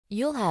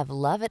You'll have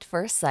love at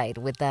first sight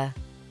with the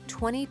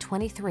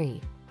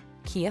 2023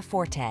 Kia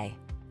Forte.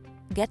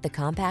 Get the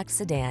compact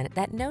sedan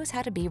that knows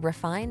how to be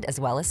refined as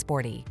well as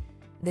sporty.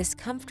 This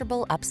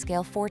comfortable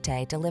upscale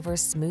Forte delivers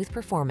smooth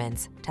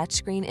performance,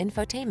 touchscreen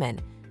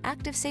infotainment,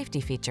 active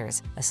safety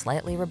features, a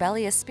slightly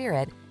rebellious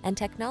spirit, and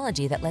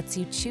technology that lets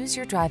you choose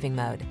your driving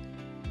mode.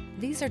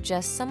 These are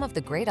just some of the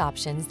great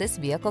options this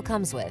vehicle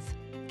comes with: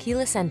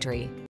 keyless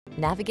entry,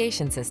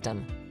 navigation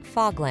system,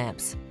 fog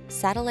lamps,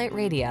 satellite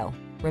radio,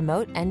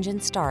 remote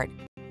engine start,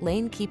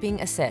 lane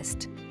keeping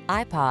assist,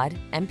 iPod,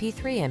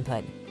 MP3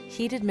 input,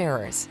 heated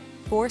mirrors,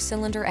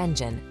 4-cylinder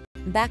engine,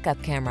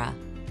 backup camera.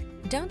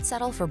 Don't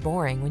settle for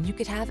boring when you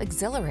could have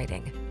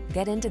exhilarating.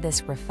 Get into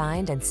this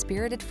refined and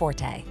spirited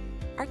Forte.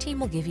 Our team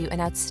will give you an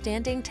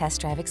outstanding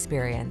test drive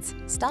experience.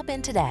 Stop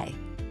in today.